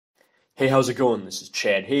Hey, how's it going? This is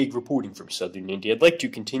Chad Haig reporting from Southern India. I'd like to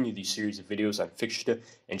continue the series of videos on Fichte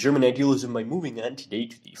and German Idealism by moving on today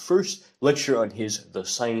to the first lecture on The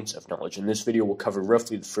Science of Knowledge. In this video, we'll cover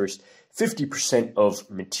roughly the first 50% of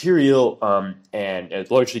material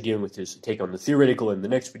and largely dealing with his take on the theoretical. In the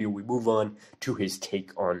next video, we move on to his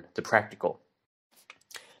take on the practical.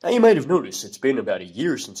 Now, you might have noticed it's been about a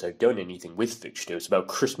year since I've done anything with Fichte. It was about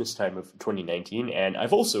Christmas time of 2019, and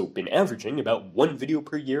I've also been averaging about one video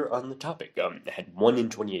per year on the topic. I had one in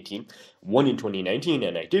 2018, one in 2019,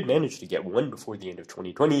 and I did manage to get one before the end of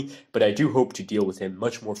 2020, but I do hope to deal with him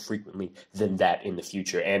much more frequently than that in the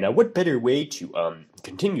future. And what better way to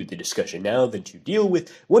continue the discussion now than to deal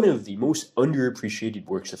with one of the most underappreciated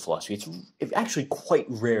works of philosophy. It's actually quite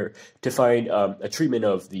rare to find a treatment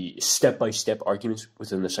of the step-by-step arguments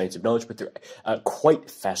within the science of knowledge, but they're quite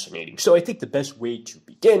fascinating. So I think the best way to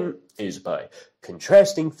begin is by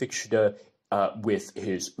contrasting Fichte with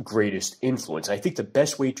his greatest influence. I think the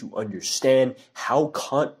best way to understand how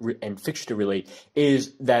Kant and Fichte relate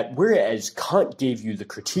is that whereas Kant gave you the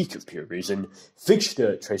critique of pure reason,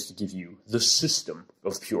 Fichte tries to give you the system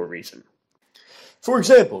of pure reason. For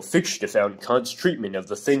example, Fichte found Kant's treatment of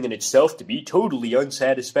the thing in itself to be totally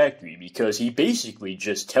unsatisfactory because he basically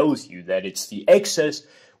just tells you that it's the excess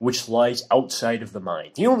which lies outside of the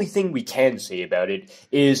mind. The only thing we can say about it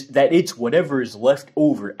is that it's whatever is left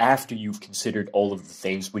over after you've considered all of the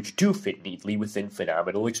things which do fit neatly within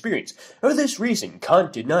phenomenal experience. For this reason,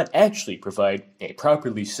 Kant did not actually provide a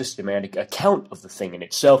properly systematic account of the thing in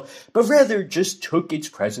itself, but rather just took its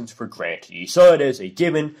presence for granted. He saw it as a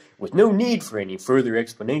given with no need for any further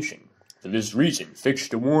explanation. For this reason,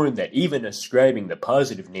 Fichte warned that even ascribing the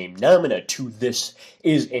positive name nomina to this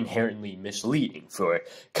is inherently misleading, for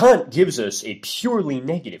Kant gives us a purely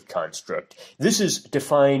negative construct. This is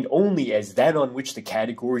defined only as that on which the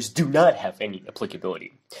categories do not have any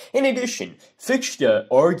applicability. In addition, Fichte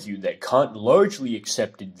argued that Kant largely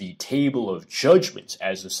accepted the table of judgments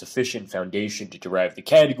as a sufficient foundation to derive the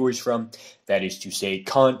categories from. That is to say,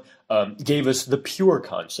 Kant gave us the pure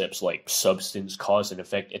concepts like substance, cause and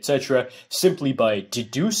effect, etc., simply by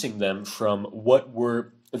deducing them from what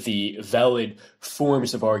were the valid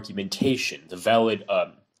forms of argumentation, the valid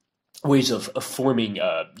ways of forming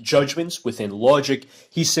judgments within logic.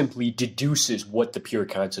 He simply deduces what the pure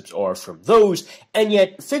concepts are from those, and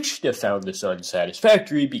yet Fichte found this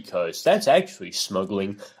unsatisfactory because that's actually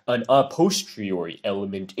smuggling an a posteriori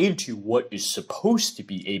element into what is supposed to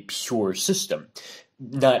be a pure system,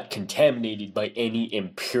 not contaminated by any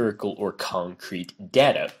empirical or concrete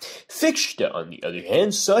data. Fichte, on the other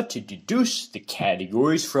hand, sought to deduce the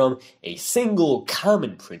categories from a single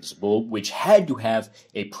common principle which had to have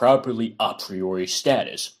a properly a priori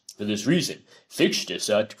status. For this reason, Fichte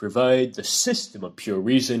sought to provide the system of pure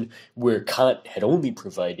reason where Kant had only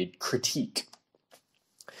provided critique.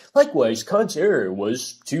 Likewise, Kant's error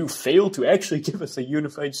was to fail to actually give us a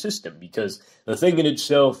unified system, because the thing in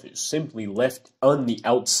itself is simply left on the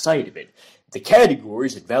outside of it. The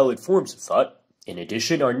categories and valid forms of thought, in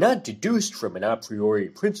addition, are not deduced from an a priori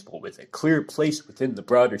principle with a clear place within the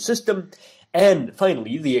broader system. And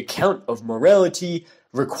finally, the account of morality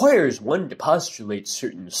requires one to postulate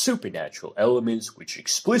certain supernatural elements which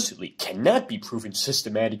explicitly cannot be proven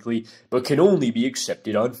systematically, but can only be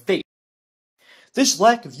accepted on faith. This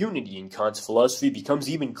lack of unity in Kant's philosophy becomes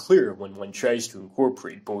even clearer when one tries to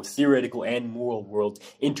incorporate both theoretical and moral world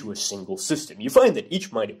into a single system. You find that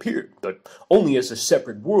each might appear, but only as a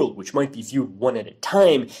separate world which might be viewed one at a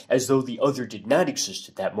time, as though the other did not exist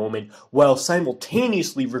at that moment, while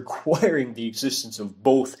simultaneously requiring the existence of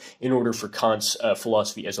both in order for Kant's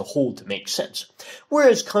philosophy as a whole to make sense.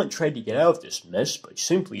 Whereas Kant tried to get out of this mess by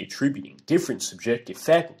simply attributing different subjective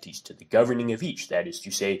faculties to the governing of each, that is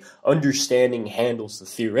to say, understanding handles the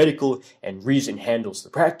theoretical and reason handles the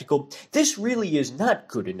practical. This really is not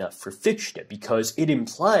good enough for Fichte because it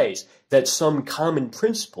implies that some common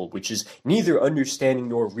principle, which is neither understanding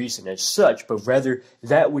nor reason as such, but rather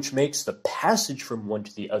that which makes the passage from one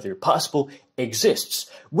to the other possible, exists.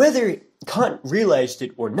 Whether Kant realized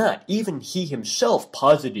it or not, even he himself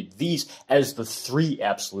posited these as the three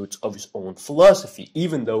absolutes of his own philosophy,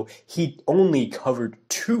 even though he only covered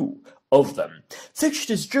two of them.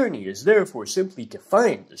 Fichte's journey is therefore simply to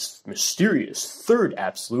find this mysterious third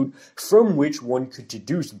absolute from which one could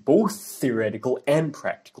deduce both theoretical and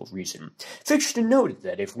practical reason. Fichte noted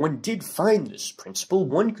that if one did find this principle,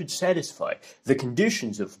 one could satisfy the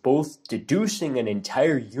conditions of both deducing an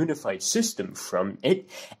entire unified system from it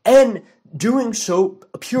and doing so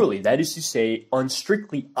purely, that is to say, on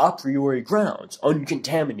strictly a priori grounds,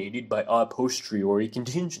 uncontaminated by a posteriori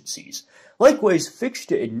contingencies. Likewise,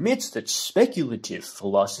 Fichte admits that speculative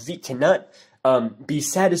philosophy cannot be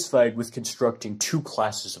satisfied with constructing two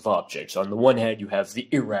classes of objects. On the one hand, you have the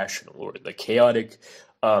irrational or the chaotic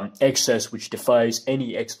excess which defies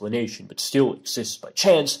any explanation but still exists by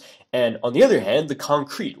chance, and on the other hand, the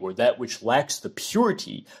concrete, or that which lacks the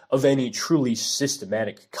purity of any truly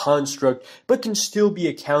systematic construct, but can still be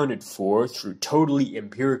accounted for through totally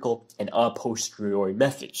empirical and a posteriori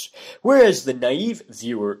methods. Whereas the naive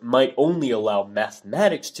viewer might only allow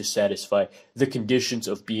mathematics to satisfy the conditions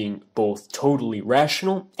of being both totally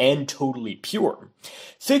rational and totally pure.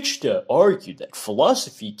 Fichte argued that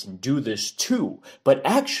philosophy can do this too, but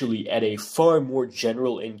actually at a far more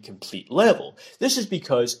general and complete level. This is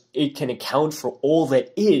because it can account for all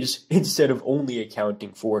that is instead of only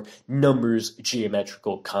accounting for numbers,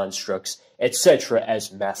 geometrical constructs, etc.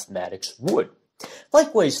 as mathematics would.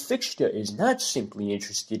 Likewise, Fichte is not simply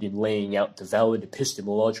interested in laying out the valid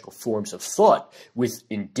epistemological forms of thought with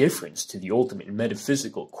indifference to the ultimate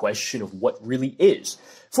metaphysical question of what really is.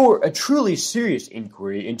 For a truly serious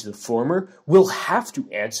inquiry into the former will have to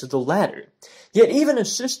answer the latter. Yet even a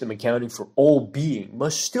system accounting for all being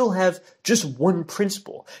must still have just one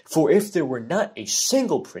principle, for if there were not a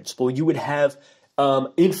single principle, you would have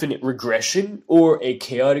infinite regression, or a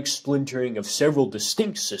chaotic splintering of several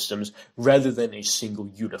distinct systems rather than a single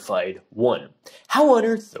unified one. How on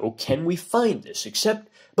earth, though, can we find this except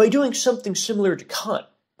by doing something similar to Kant,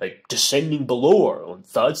 like descending below our own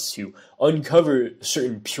thoughts to uncover a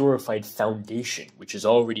certain purified foundation which is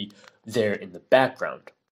already there in the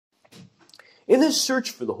background? In this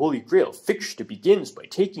search for the Holy Grail, Fichte begins by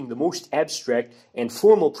taking the most abstract and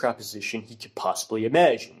formal proposition he could possibly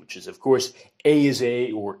imagine, which is, of course, A is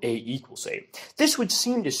A or A equals A. This would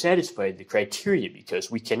seem to satisfy the criteria because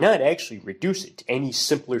we cannot actually reduce it to any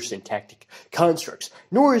simpler syntactic constructs,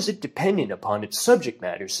 nor is it dependent upon its subject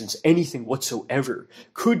matter, since anything whatsoever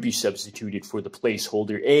could be substituted for the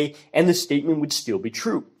placeholder A, and the statement would still be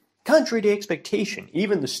true. Contrary to expectation,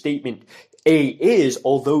 even the statement A is,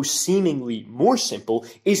 although seemingly more simple,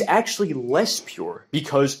 is actually less pure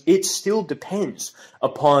because it still depends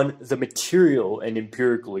upon the material and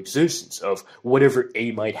empirical existence of whatever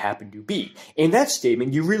A might happen to be. In that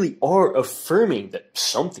statement, you really are affirming that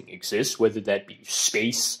something exists, whether that be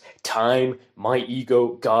space, time, my ego,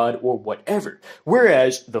 God, or whatever,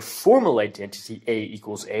 whereas the formal identity A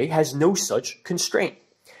equals A has no such constraint.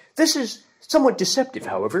 This is somewhat deceptive,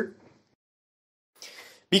 however,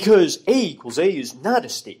 because A equals A is not a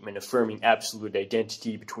statement affirming absolute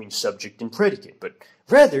identity between subject and predicate, but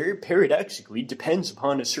rather, paradoxically, depends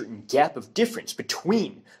upon a certain gap of difference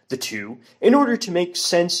between the two in order to make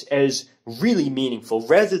sense as really meaningful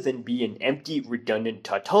rather than be an empty, redundant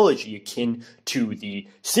tautology akin to the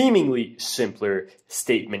seemingly simpler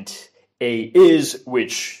statement A is,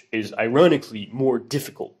 which is ironically more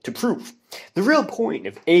difficult to prove. The real point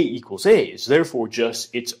of A equals A is therefore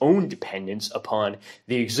just its own dependence upon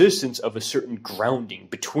the existence of a certain grounding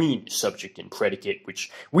between subject and predicate, which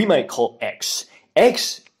we might call X.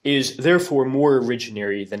 X is therefore more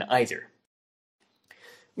originary than either.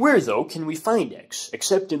 Where, though, can we find X,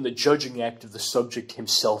 except in the judging act of the subject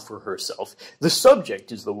himself or herself? The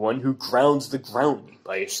subject is the one who grounds the grounding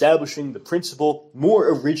by establishing the principle more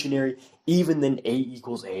originary even than A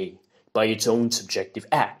equals A by its own subjective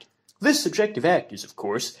act. This subjective act is, of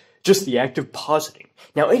course, just the act of positing.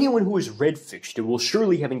 Now, anyone who has read Fichte will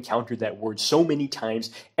surely have encountered that word so many times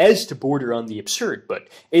as to border on the absurd, but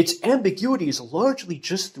its ambiguity is largely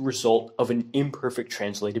just the result of an imperfect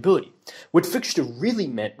translatability. What Fichte really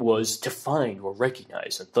meant was to find or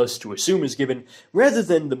recognize, and thus to assume as given, rather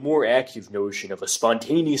than the more active notion of a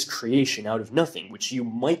spontaneous creation out of nothing, which you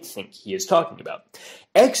might think he is talking about.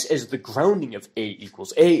 X as the grounding of A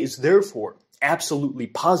equals A is therefore absolutely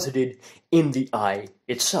posited in the I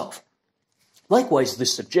itself. Likewise,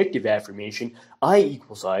 this subjective affirmation, I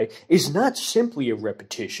equals I, is not simply a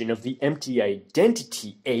repetition of the empty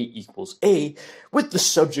identity A equals A, with the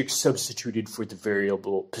subject substituted for the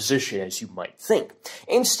variable position as you might think.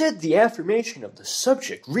 Instead, the affirmation of the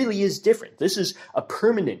subject really is different. This is a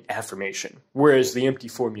permanent affirmation, whereas the empty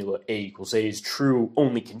formula A equals A is true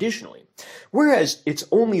only conditionally. Whereas it's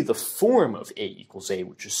only the form of A equals A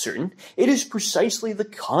which is certain, it is precisely the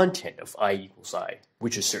content of I equals I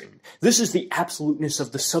which is certain. This is the absoluteness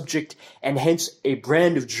of the subject, and hence a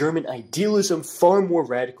brand of German idealism far more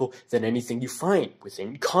radical than anything you find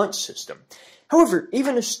within Kant's system. However,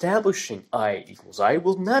 even establishing I equals I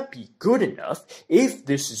will not be good enough if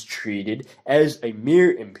this is treated as a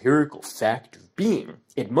mere empirical fact of being.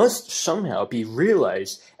 It must somehow be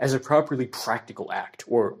realized as a properly practical act,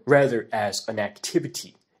 or rather as an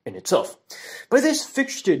activity in itself. By this,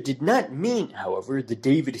 Fichte did not mean, however, the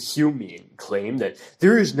David Humean claim that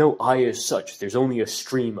there is no I as such, there's only a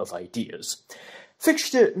stream of ideas.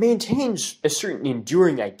 Fichte maintains a certain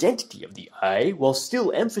enduring identity of the I, while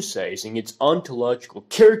still emphasizing its ontological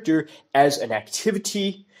character as an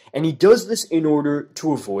activity, and he does this in order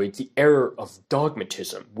to avoid the error of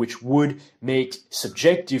dogmatism, which would make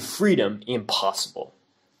subjective freedom impossible.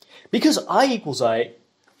 Because I equals I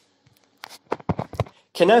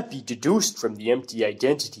cannot be deduced from the empty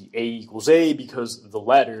identity A equals A, because the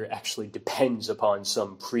latter actually depends upon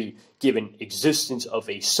some pre-given existence of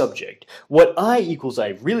a subject. What I equals I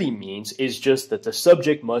really means is just that the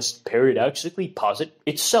subject must paradoxically posit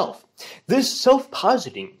itself. This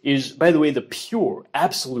self-positing is, by the way, the pure,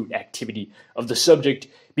 absolute activity of the subject,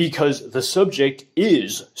 because the subject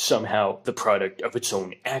is somehow the product of its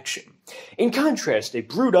own action. In contrast, a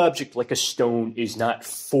brute object like a stone is not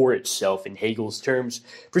for itself in Hegel's terms,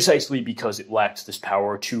 precisely because it lacks this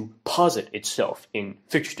power to posit itself in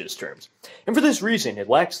Fichte's terms. And for this reason, it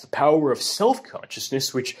lacks the power of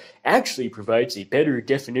self-consciousness, which actually provides a better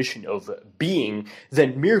definition of being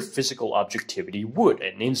than mere physical objectivity would,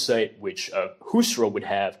 an insight which Husserl would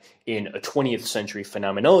have in a 20th century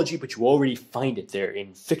phenomenology, but you already find it there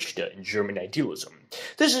in Fichte and German Idealism.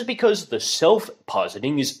 This is because the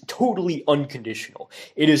self-positing is totally unconditional.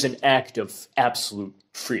 It is an act of absolute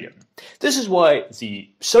freedom. This is why the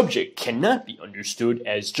subject cannot be understood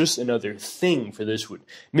as just another thing, for this would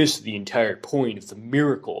miss the entire point of the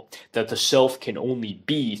miracle that the self can only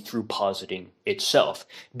be through positing itself.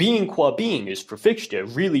 Being qua being is for Fichte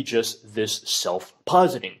really just this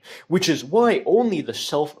self-positing, which is why only the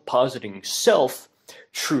self-positing self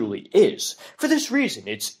truly is. For this reason,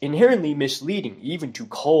 it's inherently misleading even to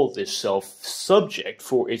call this self subject,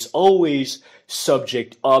 for it's always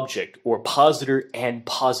subject-object, or positor and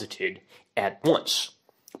posited at once.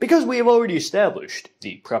 Because we have already established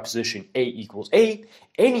the proposition A equals A,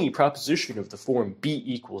 any proposition of the form B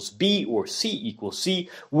equals B or C equals C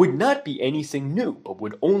would not be anything new, but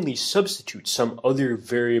would only substitute some other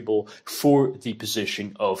variable for the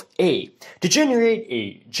position of A. To generate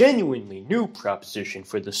a genuinely new proposition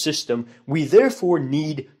for the system, we therefore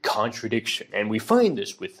need contradiction, and we find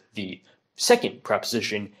this with the second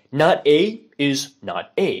proposition, not A is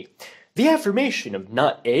not A. The affirmation of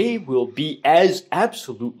not A will be as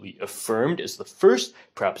absolutely affirmed as the first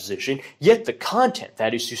proposition, yet the content,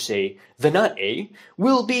 that is to say, the not A,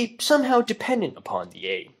 will be somehow dependent upon the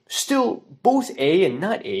A. Still, both A and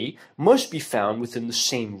not A must be found within the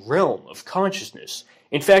same realm of consciousness.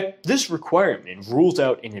 In fact, this requirement rules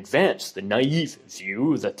out in advance the naive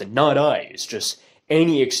view that the not I is just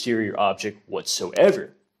any exterior object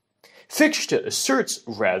whatsoever. Fichte asserts,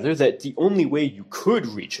 rather, that the only way you could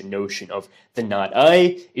reach a notion of the not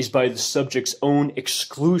I is by the subject's own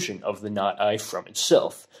exclusion of the not I from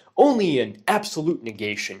itself. Only an absolute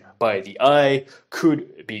negation by the I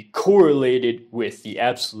could be correlated with the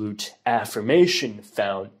absolute affirmation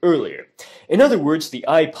found earlier. In other words, the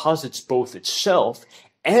I posits both itself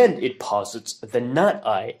and it posits the not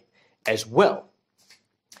I as well.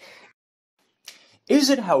 Is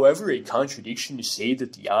it, however, a contradiction to say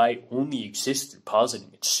that the I only exists through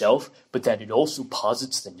positing itself, but that it also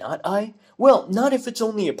posits the not I? Well, not if it's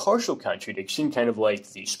only a partial contradiction, kind of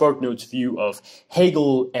like the SparkNotes view of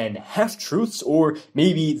Hegel and half-truths, or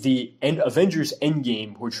maybe the Avengers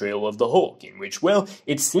Endgame portrayal of the Hulk, in which, well,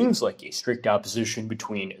 it seems like a strict opposition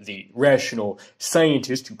between the rational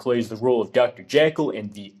scientist who plays the role of Dr. Jekyll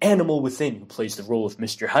and the animal within who plays the role of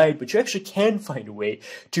Mr. Hyde, but you actually can find a way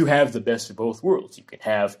to have the best of both worlds. You can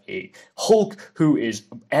have a Hulk who is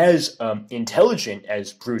as intelligent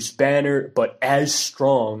as Bruce Banner, but as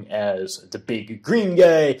strong as the big green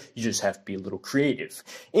guy. You just have to be a little creative.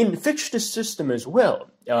 In Fichte's system as well,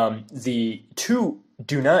 the two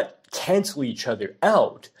do not cancel each other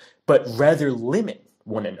out, but rather limit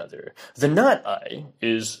one another. The not I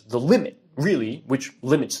is the limit, really, which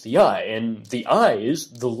limits the I, and the I is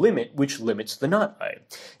the limit which limits the not I.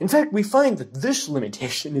 In fact, we find that this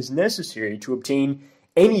limitation is necessary to obtain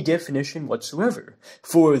any definition whatsoever,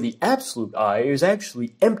 for the absolute I is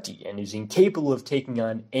actually empty and is incapable of taking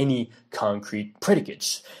on any concrete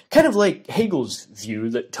predicates. Kind of like Hegel's view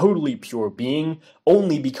that totally pure being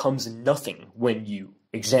only becomes nothing when you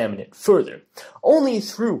examine it further. Only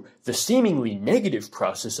through the seemingly negative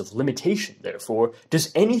process of limitation, therefore,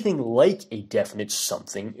 does anything like a definite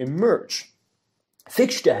something emerge.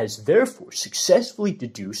 Fichte has therefore successfully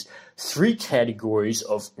deduced three categories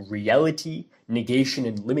of reality, negation,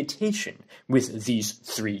 and limitation with these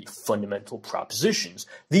three fundamental propositions.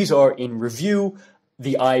 These are, in review,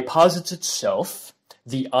 the I posits itself,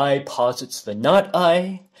 the I posits the not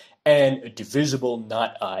I, and a divisible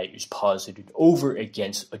not I is posited over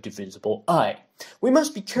against a divisible I. We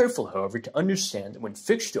must be careful, however, to understand that when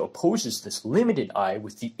Fichte opposes this limited I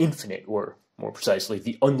with the infinite, or more precisely,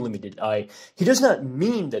 the unlimited I, he does not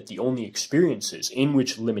mean that the only experiences in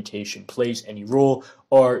which limitation plays any role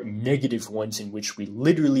are negative ones in which we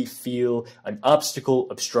literally feel an obstacle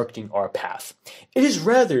obstructing our path. It is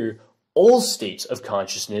rather all states of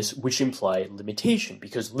consciousness which imply limitation,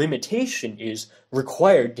 because limitation is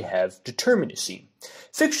required to have determinacy.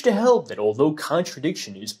 Fichte held that although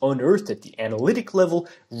contradiction is unearthed at the analytic level,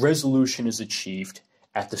 resolution is achieved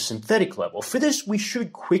at the synthetic level. For this, we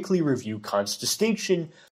should quickly review Kant's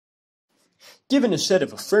distinction. Given a set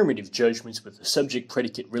of affirmative judgments with a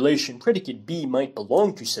subject-predicate relation, predicate B might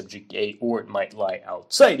belong to subject A, or it might lie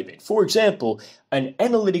outside of it. For example, an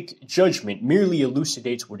analytic judgment merely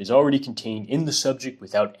elucidates what is already contained in the subject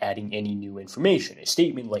without adding any new information. A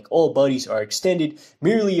statement like all bodies are extended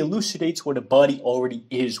merely elucidates what a body already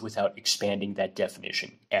is without expanding that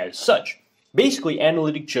definition as such. Basically,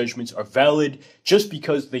 analytic judgments are valid just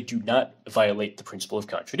because they do not violate the principle of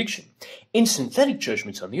contradiction. In synthetic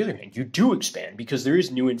judgments, on the other hand, you do expand because there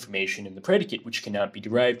is new information in the predicate which cannot be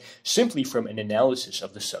derived simply from an analysis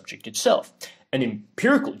of the subject itself. An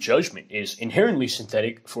empirical judgment is inherently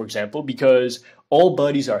synthetic, for example, because all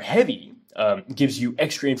bodies are heavy, gives you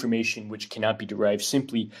extra information which cannot be derived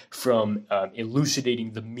simply from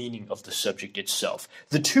elucidating the meaning of the subject itself.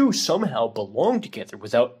 The two somehow belong together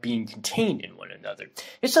without being contained in one another.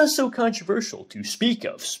 It's not so controversial to speak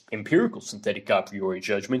of empirical synthetic a priori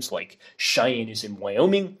judgments like Cheyenne is in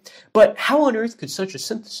Wyoming, but how on earth could such a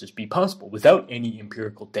synthesis be possible without any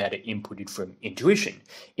empirical data inputted from intuition,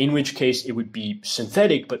 in which case it would be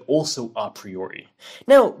synthetic but also a priori.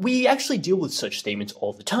 Now, we actually deal with such statements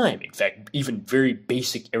all the time. In fact, even very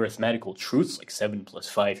basic arithmetical truths like 7 plus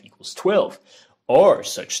 5 equals 12 are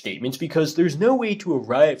such statements because there's no way to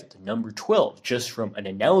arrive at the number 12 just from an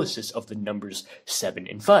analysis of the numbers 7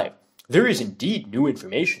 and 5. There is indeed new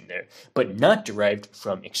information there, but not derived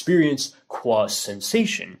from experience qua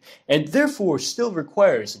sensation, and therefore still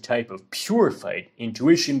requires a type of purified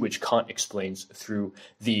intuition which Kant explains through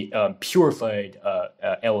the purified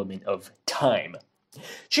element of time.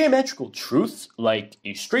 Geometrical truths, like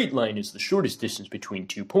a straight line is the shortest distance between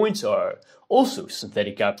 2 points, are also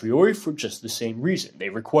synthetic a priori for just the same reason. They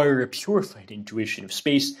require a purified intuition of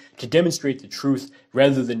space to demonstrate the truth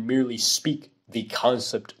rather than merely speak the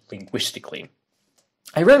concept linguistically.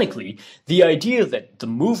 Ironically, the idea that the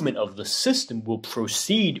movement of the system will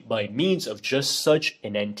proceed by means of just such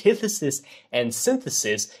an antithesis and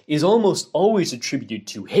synthesis is almost always attributed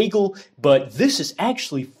to Hegel, but this is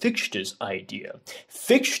actually Fichte's idea.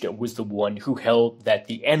 Fichte was the one who held that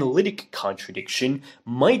the analytic contradiction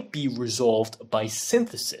might be resolved by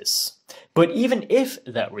synthesis. But even if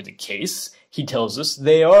that were the case, he tells us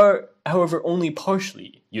they are, however, only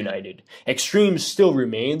partially united. Extremes still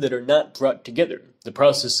remain that are not brought together. The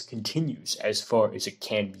process continues as far as it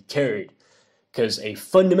can be carried, because a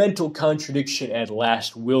fundamental contradiction at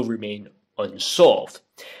last will remain unsolved.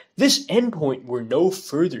 This endpoint where no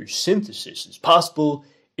further synthesis is possible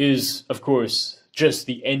is, of course, just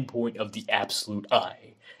the endpoint of the absolute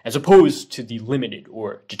I, as opposed to the limited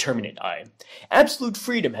or determinate I. Absolute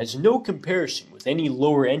freedom has no comparison with any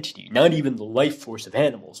lower entity, not even the life force of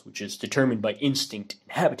animals, which is determined by instinct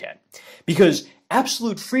and habitat, because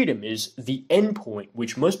absolute freedom is the endpoint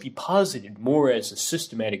which must be posited more as a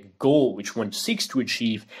systematic goal which one seeks to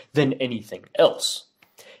achieve than anything else.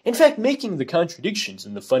 In fact, making the contradictions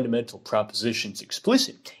in the fundamental propositions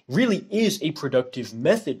explicit really is a productive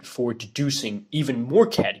method for deducing even more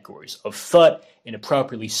categories of thought in a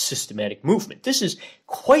properly systematic movement. This is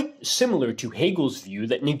quite similar to Hegel's view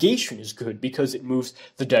that negation is good because it moves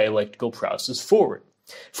the dialectical process forward.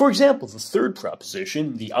 For example, the third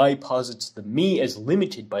proposition, the I posits the me as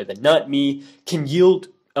limited by the not me, can yield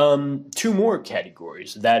two more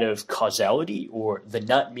categories, that of causality, or the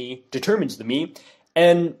not me determines the me,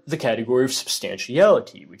 and the category of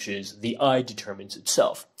substantiality, which is the I determines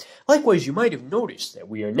itself. Likewise, you might have noticed that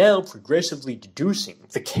we are now progressively deducing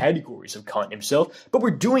the categories of Kant himself, but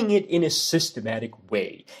we're doing it in a systematic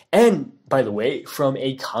way, and, by the way, from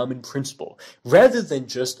a common principle, rather than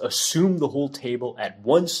just assume the whole table at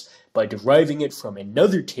once by deriving it from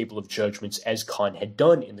another table of judgments as Kant had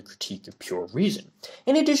done in the Critique of Pure Reason.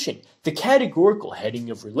 In addition, the categorical heading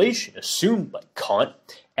of relation assumed by Kant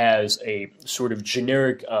as a sort of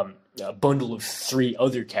generic bundle of three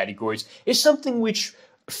other categories is something which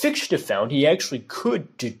Fichte found he actually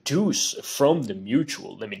could deduce from the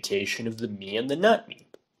mutual limitation of the me and the not me.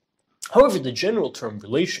 However, the general term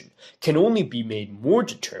relation can only be made more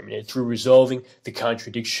determinate through resolving the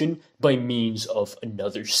contradiction by means of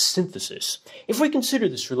another synthesis. If we consider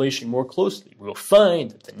this relation more closely, we will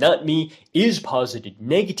find that the not me is posited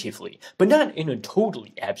negatively, but not in a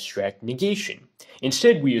totally abstract negation.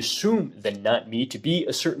 Instead, we assume the not me to be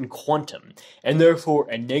a certain quantum, and therefore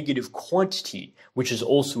a negative quantity, which is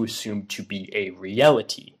also assumed to be a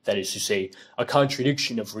reality, that is to say, a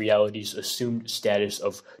contradiction of reality's assumed status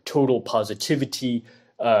of total positivity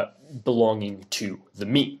belonging to the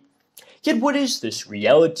me. Yet what is this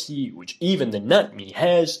reality which even the not me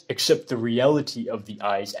has, except the reality of the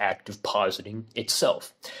I's act of positing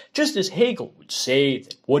itself? Just as Hegel would say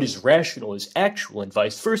that what is rational is actual and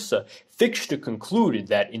vice versa, Fichte concluded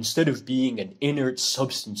that instead of being an inert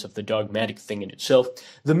substance of the dogmatic thing in itself,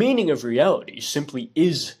 the meaning of reality simply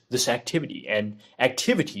is this activity, and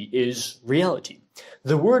activity is reality.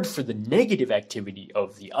 The word for the negative activity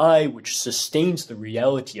of the I, which sustains the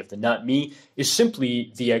reality of the not me, is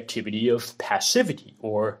simply the activity of passivity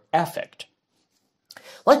or affect.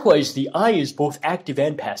 Likewise, the I is both active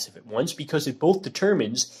and passive at once because it both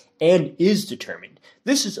determines and is determined.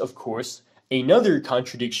 This is, of course, another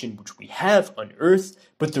contradiction which we have on earth,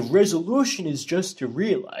 but the resolution is just to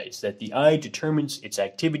realize that the I determines its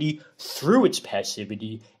activity through its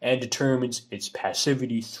passivity and determines its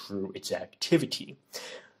passivity through its activity.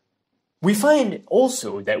 We find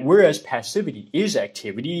also that whereas passivity is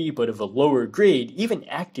activity, but of a lower grade, even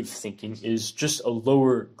active thinking is just a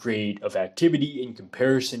lower grade of activity in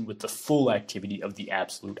comparison with the full activity of the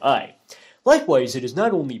absolute I. Likewise, it is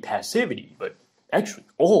not only passivity, but actually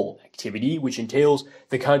all activity, which entails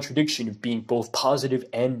the contradiction of being both positive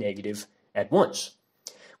and negative at once.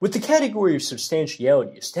 With the category of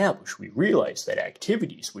substantiality established, we realize that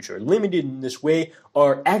activities which are limited in this way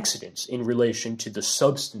are accidents in relation to the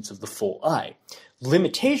substance of the full I.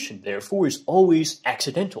 Limitation, therefore, is always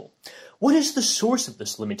accidental. What is the source of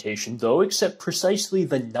this limitation, though, except precisely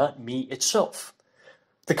the not me itself?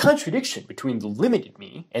 The contradiction between the limited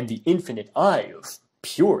me and the infinite I of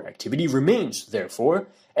pure activity remains, therefore,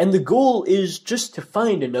 and the goal is just to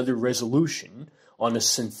find another resolution on a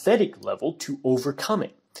synthetic level to overcome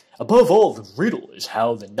it. Above all, the riddle is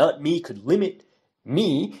how the not me could limit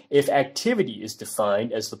me if activity is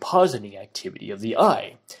defined as the positing activity of the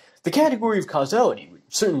I. The category of causality would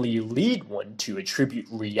certainly lead one to attribute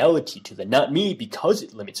reality to the not me because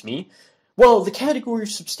it limits me, while the category of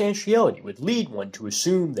substantiality would lead one to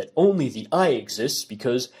assume that only the I exists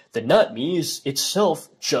because the not me is itself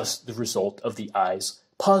just the result of the I's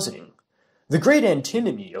positing. The great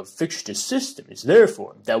antinomy of Fichte's system is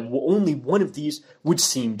therefore that only one of these would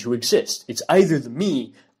seem to exist. It's either the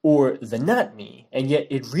me or the not me, and yet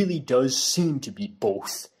it really does seem to be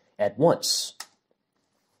both at once.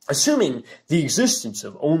 Assuming the existence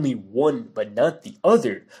of only one but not the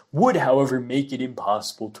other would, however, make it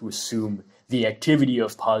impossible to assume the activity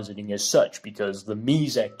of positing as such, because the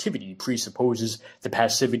me's activity presupposes the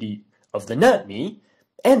passivity of the not me,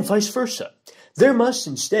 and vice versa. There must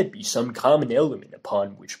instead be some common element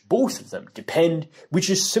upon which both of them depend, which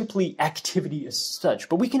is simply activity as such,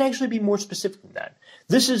 but we can actually be more specific than that.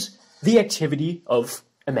 This is the activity of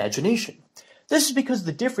imagination. This is because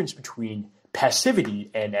the difference between passivity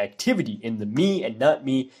and activity in the me and not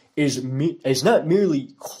me is not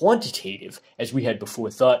merely quantitative, as we had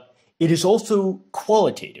before thought, it is also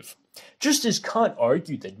qualitative. Just as Kant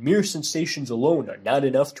argued that mere sensations alone are not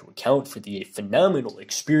enough to account for the phenomenal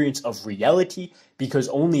experience of reality because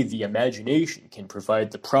only the imagination can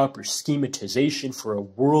provide the proper schematization for a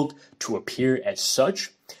world to appear as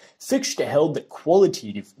such, Fichte held that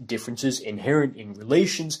qualitative differences inherent in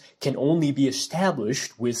relations can only be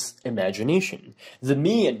established with imagination. The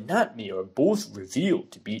me and not me are both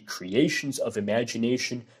revealed to be creations of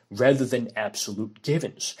imagination rather than absolute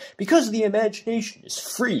givens. Because the imagination is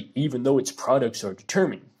free even though its products are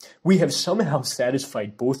determined, we have somehow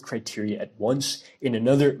satisfied both criteria at once in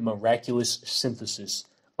another miraculous synthesis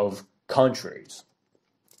of contraries.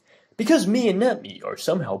 Because me and not me are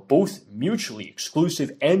somehow both mutually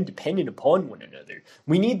exclusive and dependent upon one another,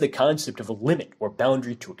 we need the concept of a limit or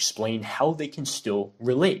boundary to explain how they can still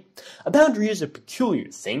relate. A boundary is a peculiar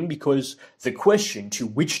thing because the question to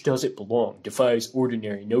which does it belong defies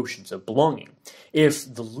ordinary notions of belonging.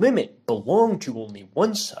 If the limit belonged to only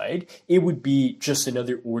one side, it would be just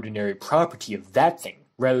another ordinary property of that thing,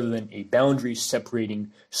 rather than a boundary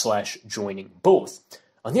separating/joining both.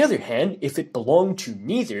 On the other hand, if it belonged to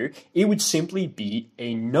neither, it would simply be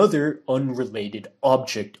another unrelated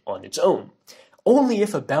object on its own. Only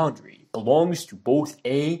if a boundary belongs to both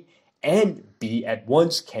A and B at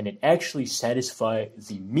once can it actually satisfy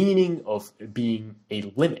the meaning of being a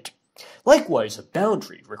limit. Likewise, a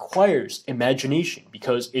boundary requires imagination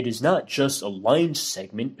because it is not just a line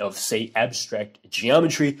segment of, say, abstract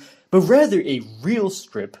geometry, but rather a real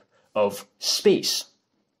strip of space.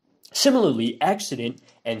 Similarly, accident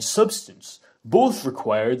and substance both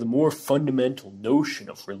require the more fundamental notion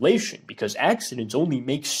of relation, because accidents only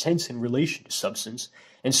make sense in relation to substance,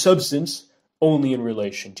 and substance only in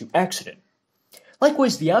relation to accident.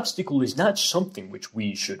 Likewise, the obstacle is not something which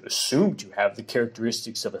we should assume to have the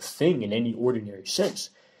characteristics of a thing in any ordinary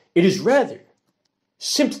sense. It is rather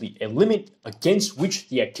simply a limit against which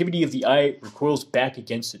the activity of the eye recoils back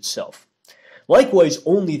against itself. Likewise,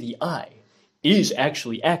 only the eye is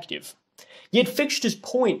actually active. Yet Fichte's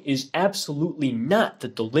point is absolutely not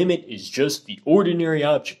that the limit is just the ordinary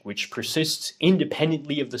object which persists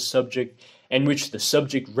independently of the subject and which the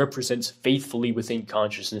subject represents faithfully within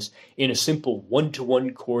consciousness in a simple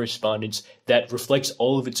one-to-one correspondence that reflects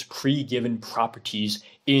all of its pre-given properties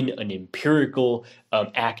in an empirical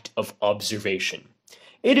act of observation.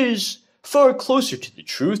 It is far closer to the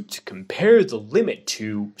truth to compare the limit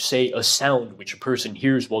to, say, a sound which a person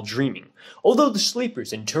hears while dreaming. Although the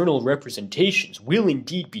sleeper's internal representations will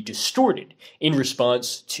indeed be distorted in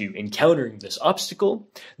response to encountering this obstacle,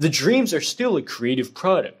 the dreams are still a creative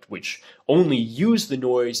product which only use the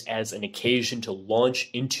noise as an occasion to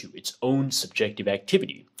launch into its own subjective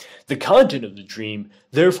activity. The content of the dream,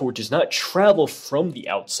 therefore, does not travel from the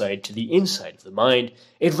outside to the inside of the mind,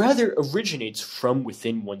 it rather originates from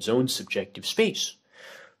within one's own subjective space.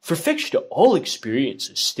 For Fichte, all experience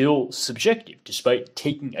is still subjective, despite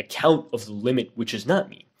taking account of the limit which is not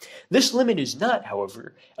me. This limit is not,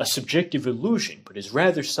 however, a subjective illusion, but is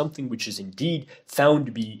rather something which is indeed found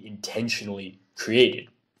to be intentionally created.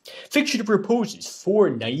 Fichte proposes four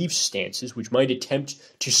naive stances which might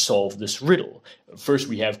attempt to solve this riddle. First,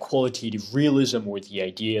 we have qualitative realism, or the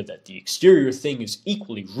idea that the exterior thing is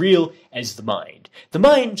equally real as the mind. The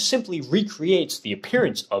mind simply recreates the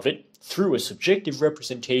appearance of it through a subjective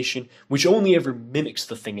representation which only ever mimics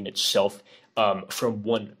the thing in itself from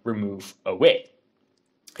one remove away.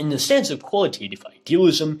 In the stance of qualitative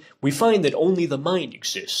idealism, we find that only the mind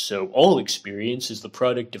exists, so all experience is the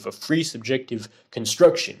product of a free subjective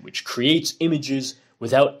construction which creates images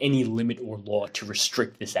without any limit or law to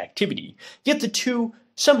restrict this activity. Yet the two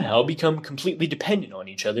somehow become completely dependent on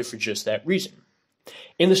each other for just that reason.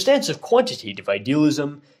 In the stance of quantitative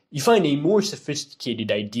idealism, you find a more sophisticated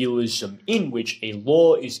idealism in which a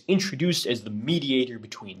law is introduced as the mediator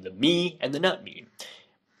between the me and the not me.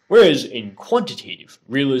 Whereas in quantitative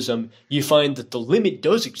realism, you find that the limit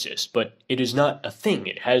does exist, but it is not a thing.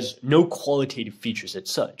 It has no qualitative features as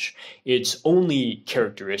such. Its only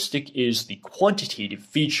characteristic is the quantitative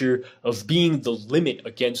feature of being the limit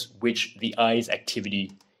against which the eye's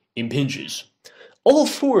activity impinges. All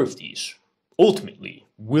four of these, ultimately,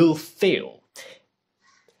 will fail.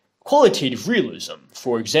 Qualitative realism,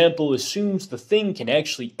 for example, assumes the thing can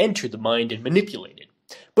actually enter the mind and manipulate it.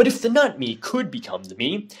 But if the not me could become the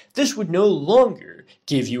me, this would no longer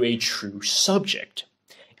give you a true subject.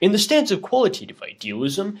 In the stance of qualitative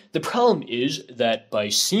idealism, the problem is that by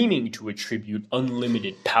seeming to attribute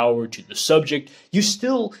unlimited power to the subject, you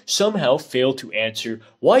still somehow fail to answer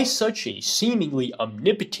why such a seemingly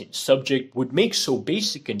omnipotent subject would make so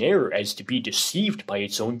basic an error as to be deceived by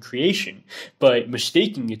its own creation, by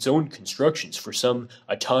mistaking its own constructions for some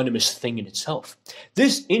autonomous thing in itself.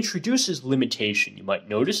 This introduces limitation, you might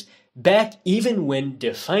notice, back even when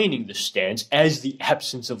defining the stance as the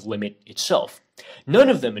absence of limit itself. None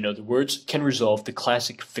of them, in other words, can resolve the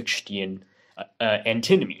classic Fichtean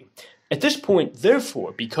antinomy. At this point,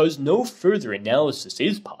 therefore, because no further analysis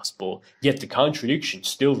is possible, yet the contradiction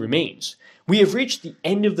still remains, we have reached the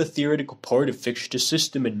end of the theoretical part of Fichte's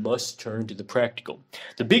system and must turn to the practical.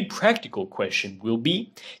 The big practical question will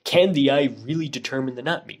be, can the eye really determine the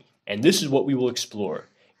not me? And this is what we will explore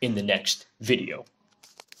in the next video.